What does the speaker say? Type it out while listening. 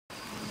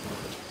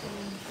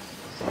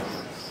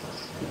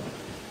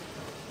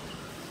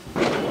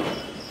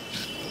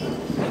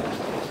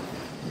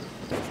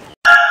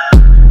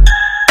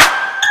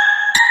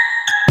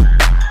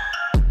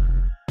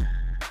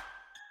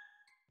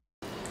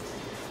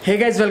Hey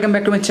guys, welcome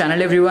back to my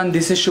channel everyone.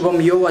 This is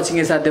Shubham. You're watching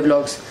Esaate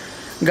Vlogs.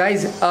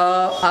 Guys,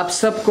 आप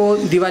सबको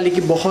दिवाली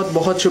की बहुत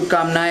बहुत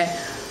शुभकामनाएं।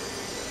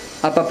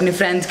 आप अपने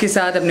फ्रेंड्स के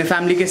साथ, अपने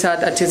फैमिली के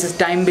साथ अच्छे से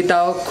टाइम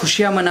बिताओ,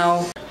 खुशियाँ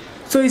मनाओ।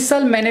 सो इस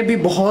साल मैंने भी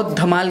बहुत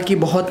धमाल की,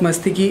 बहुत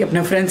मस्ती की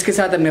अपने फ्रेंड्स के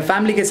साथ, अपने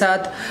फैमिली के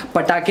साथ।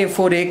 पटाखे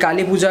फोड़े,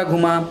 काली पूजा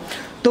घुमा।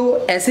 तो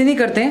ऐसे नहीं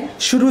करते हैं,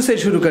 शुरू से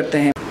शुरू करते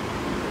हैं।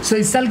 सो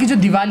इस साल की जो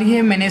दिवाली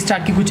है मैंने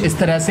स्टार्ट की कुछ इस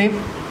तरह से।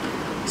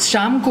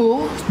 शाम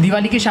को,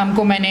 दिवाली के शाम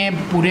को मैंने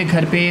पूरे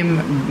घर पे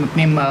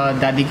अपने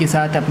दादी के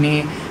साथ, अपने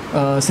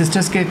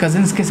सिस्टर्स के,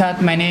 कज़न्स के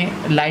साथ मैंने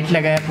लाइट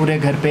लगाया, पूरे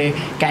घर पे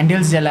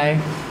कैंडल्स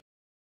जलाए।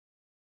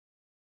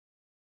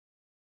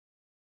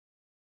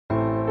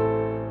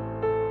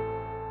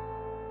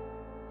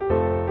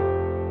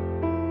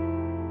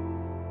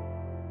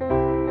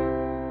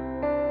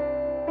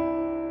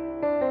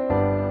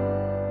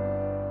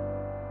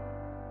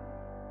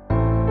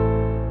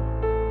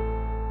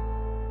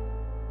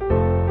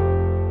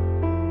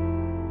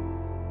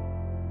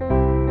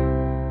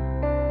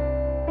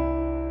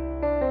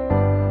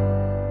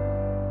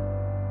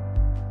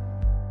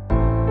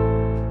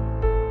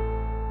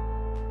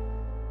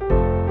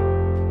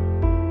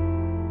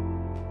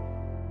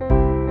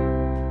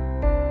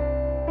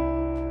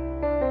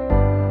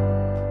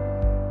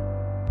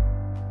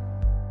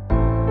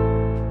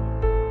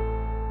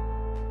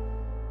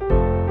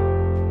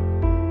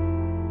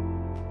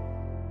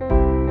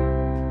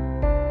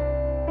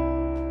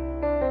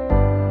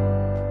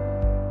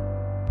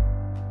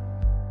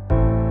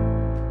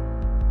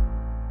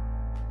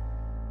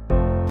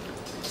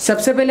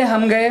 सबसे पहले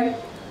हम गए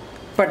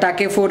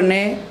पटाखे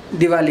फोड़ने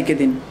दिवाली के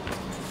दिन।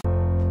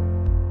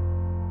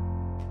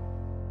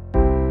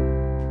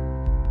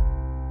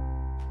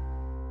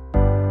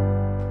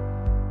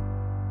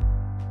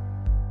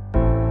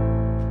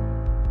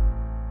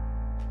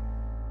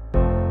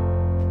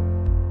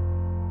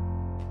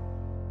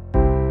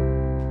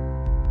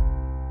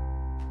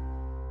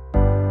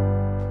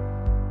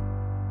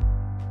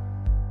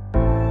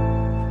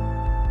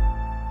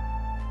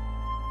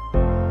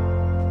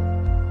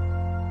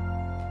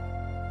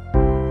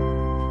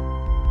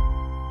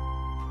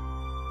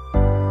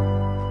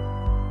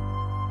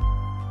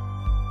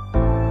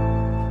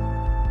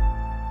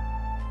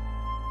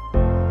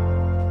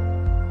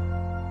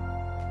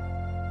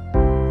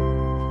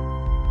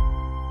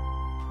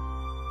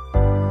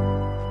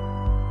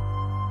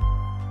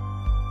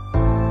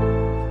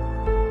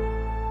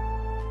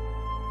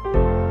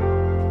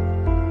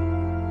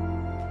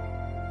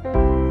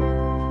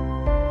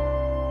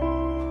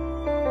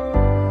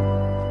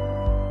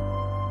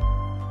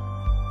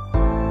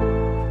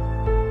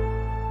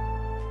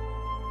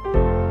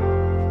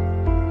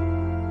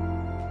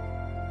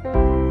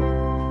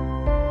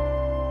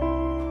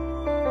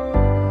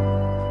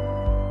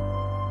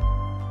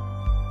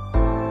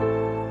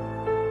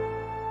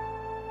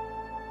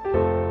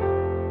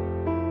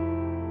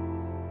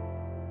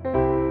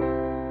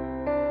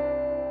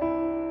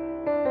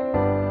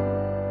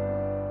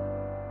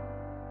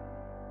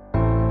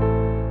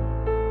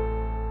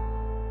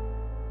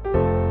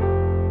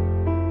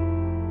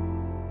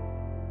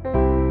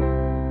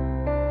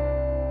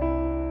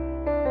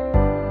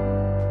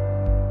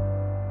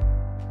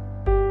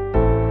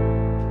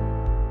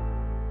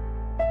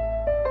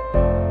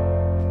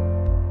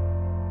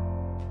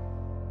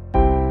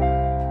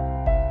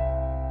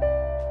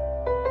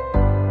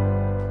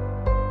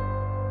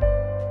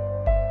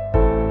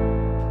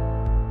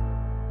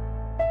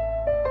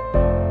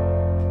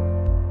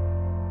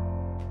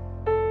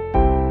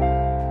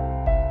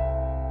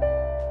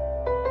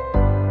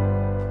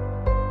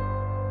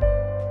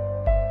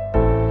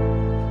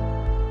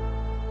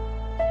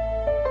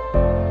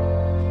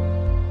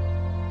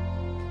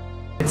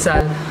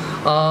 साल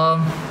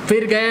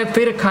फिर गए,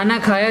 फिर खाना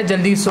खाया,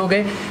 जल्दी सो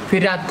गए।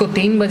 फिर रात को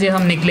 3 बजे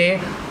हम निकले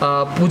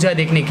पूजा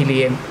देखने के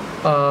लिए।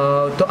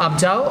 तो आप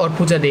जाओ और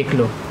पूजा देख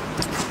लो।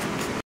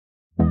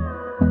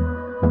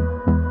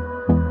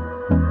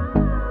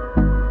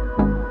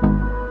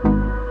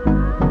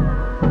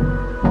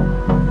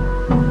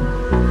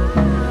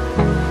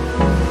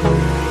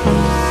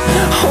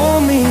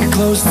 Hold me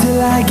close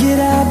till I get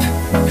up.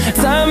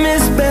 Time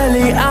is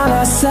barely on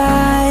our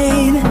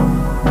side.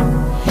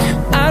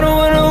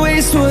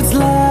 What's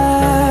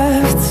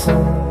left?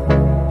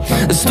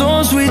 The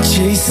storms we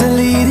chase are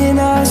leading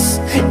us,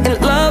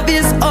 and love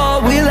is all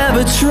we'll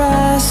ever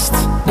trust.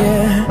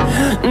 Yeah,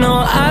 no,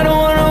 I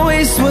don't wanna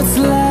waste what's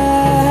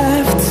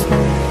left.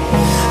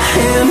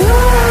 And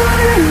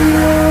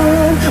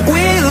on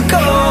we'll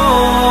go,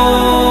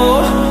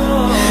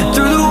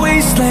 through the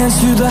wastelands,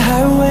 through the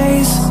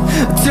highways,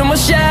 till my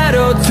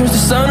shadow turns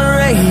to sun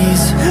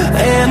rays.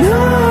 And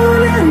on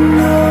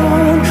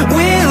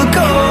we'll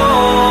go,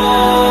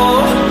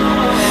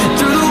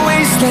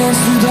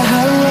 through the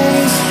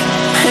highways,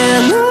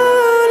 and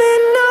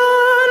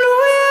on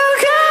we'll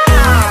go.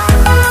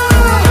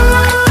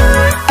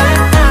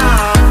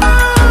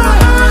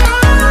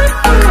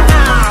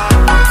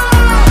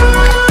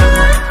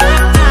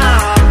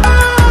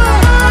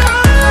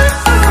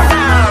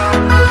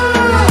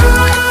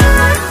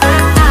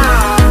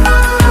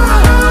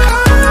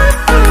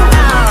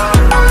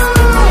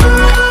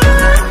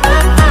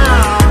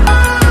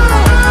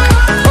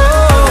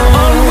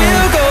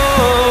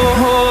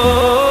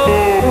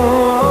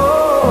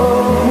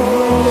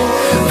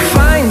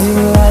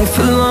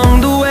 life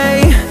along the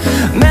way,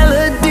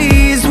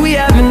 melodies we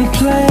haven't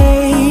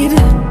played.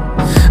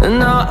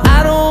 No,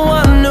 I don't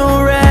want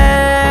no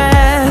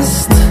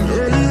rest,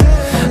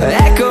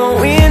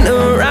 echoing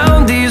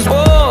around these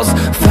walls,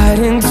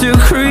 fighting to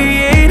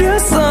create a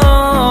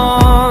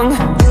song.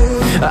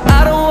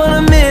 I don't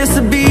wanna miss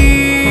a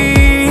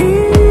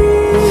beat.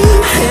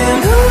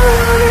 And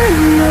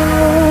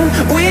on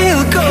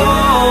we'll go,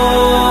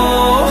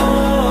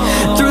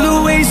 through the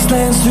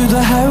wastelands, through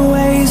the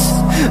highways,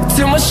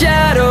 till my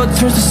shadow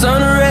turns to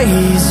sun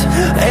rays.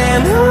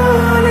 And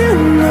on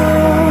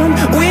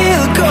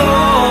we'll go,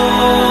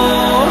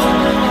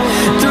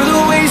 through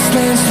the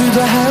wastelands, through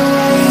the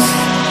highways,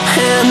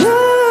 and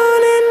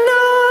on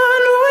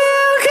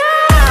we'll go.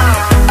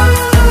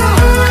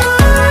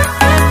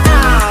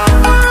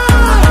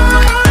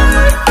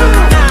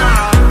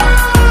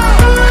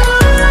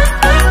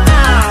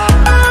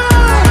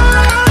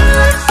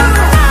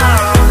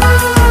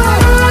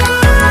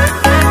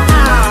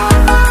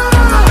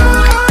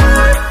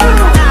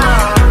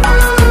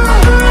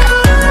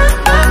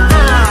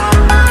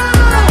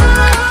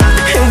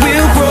 And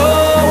we'll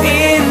grow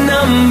in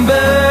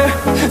number,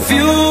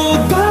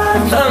 fueled by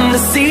them to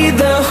see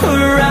the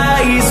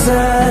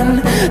horizon,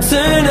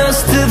 turn us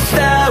to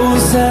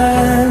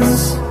thousands.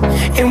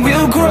 And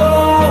we'll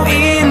grow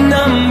in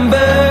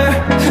number,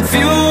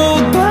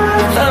 fueled by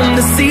them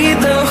to see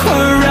the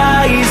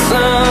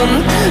horizon,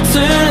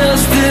 turn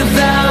us to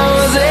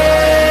thousands.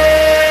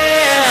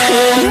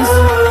 And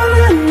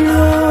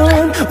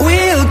on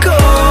we'll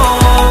go,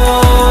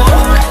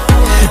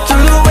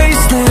 through the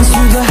wastelands,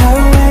 through the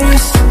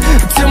highways,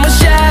 till my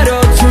shadow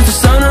turns to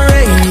sun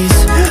rays.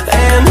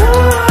 And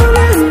on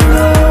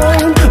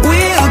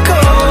we'll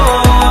go,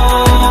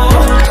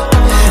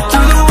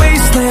 through the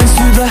wastelands,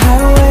 through the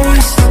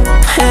highways,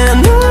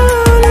 and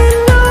on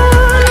we'll go.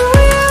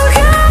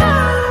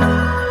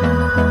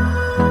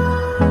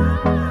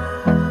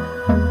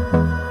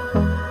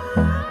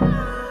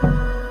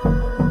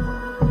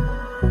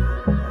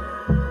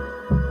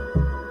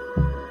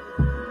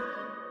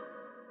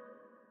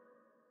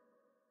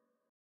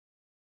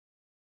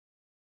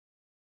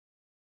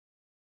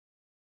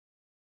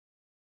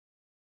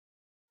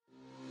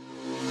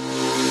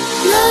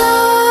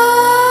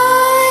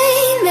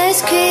 Nightmares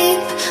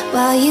creep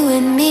while you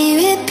and me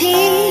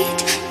repeat.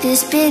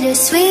 This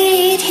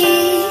bittersweet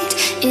heat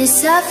is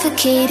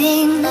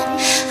suffocating.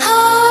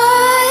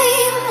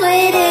 I'm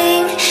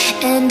waiting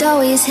and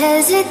always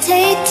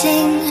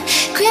hesitating.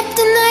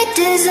 Kryptonite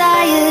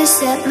desires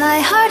set my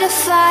heart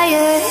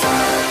afire.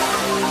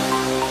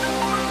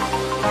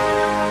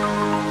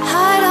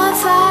 Heart on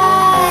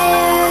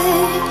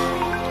fire.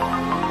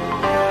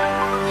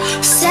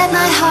 Set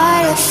my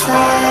heart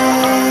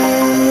afire.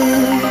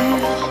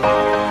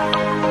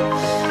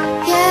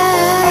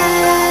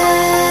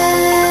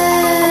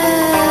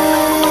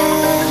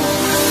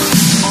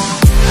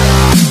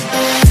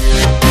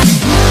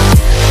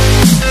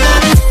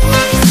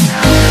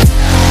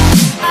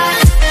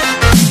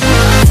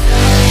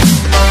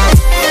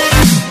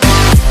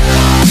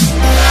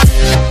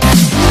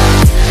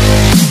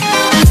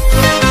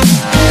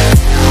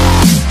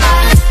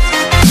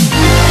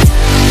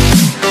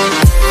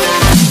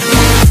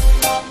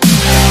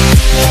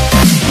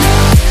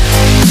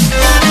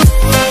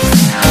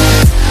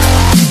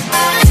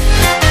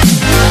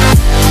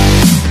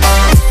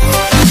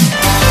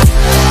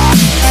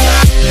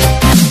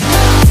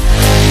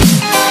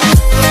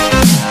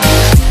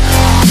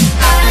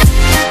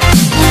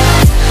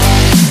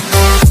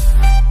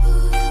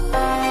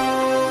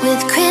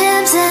 With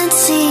crimson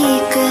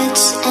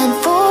secrets and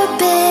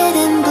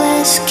forbidden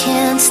bliss,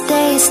 can't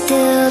stay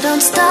still,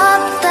 don't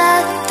stop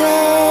that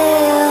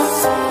thrill.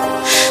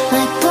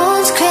 My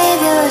bones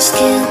crave your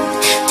skin,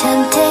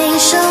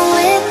 temptation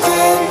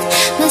within,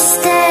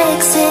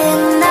 mistakes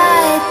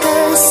ignite the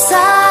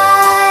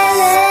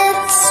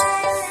silence.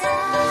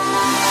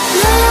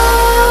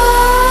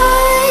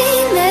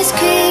 Nightmares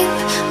creep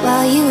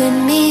while you and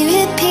me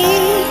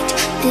repeat.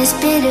 This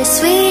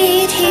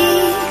bittersweet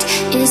heat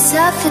is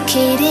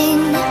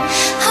suffocating.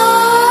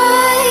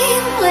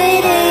 I'm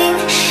waiting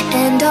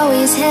and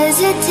always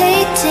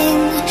hesitating.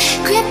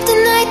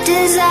 Kryptonite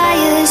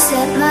desires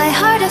set my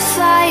heart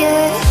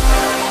afire.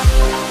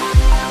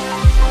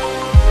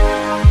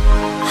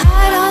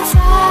 Heart on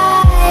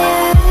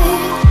fire.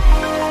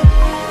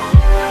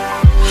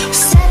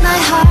 Set my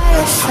heart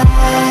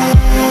afire.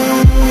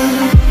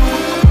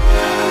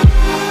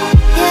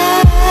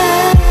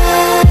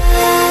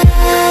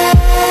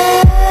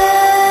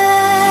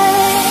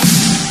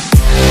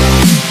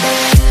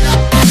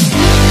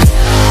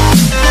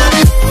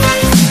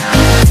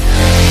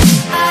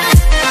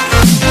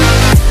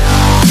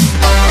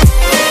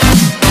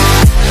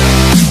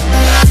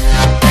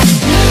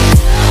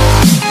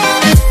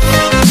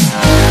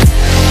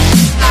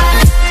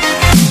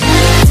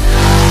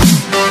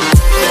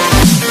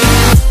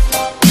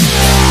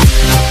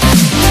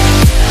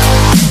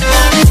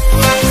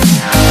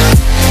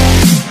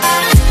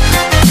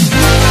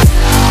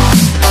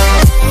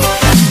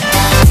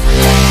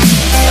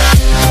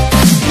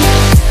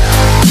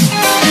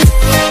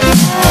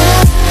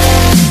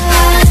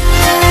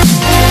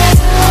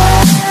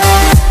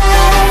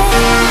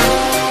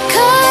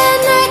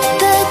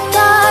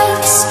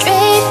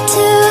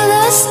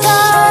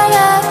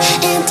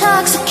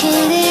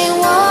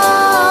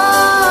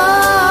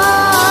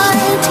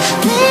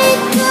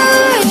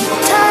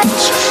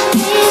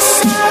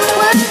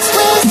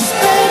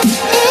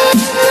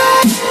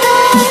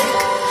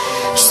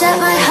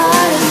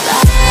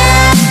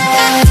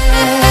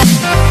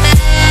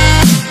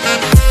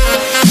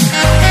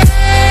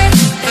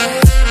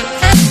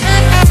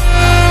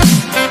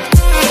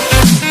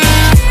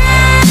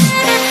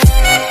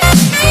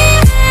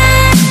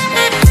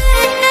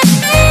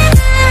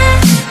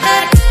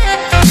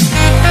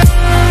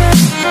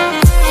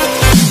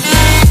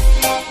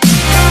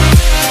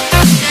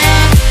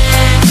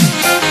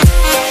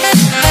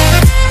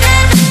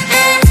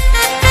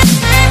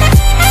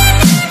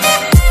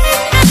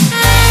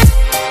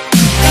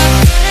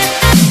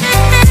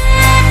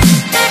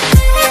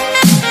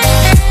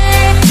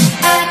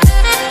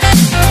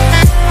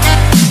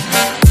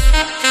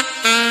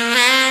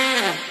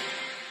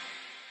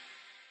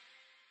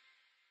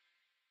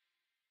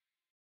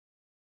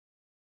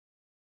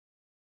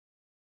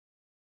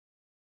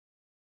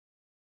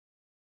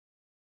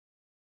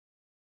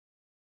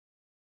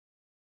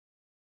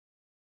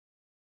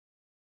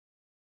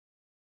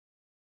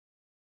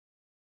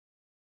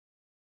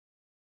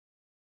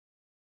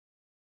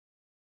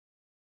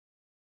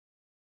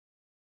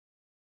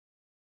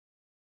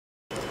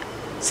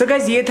 So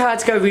guys ये था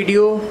आज का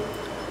video.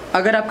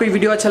 अगर आपको ये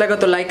video अच्छा लगा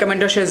तो लाइक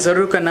कमेंट और शेयर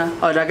ज़रूर करना,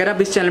 और अगर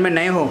आप इस चैनल में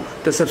नए हो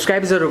तो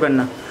सब्सक्राइब ज़रूर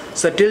करना।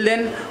 सो टिल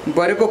देन,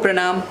 बड़े को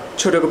प्रणाम,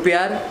 छोटे को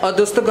प्यार और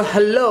दोस्तों को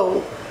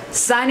hello.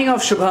 Signing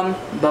off Shubham,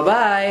 bye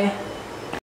bye.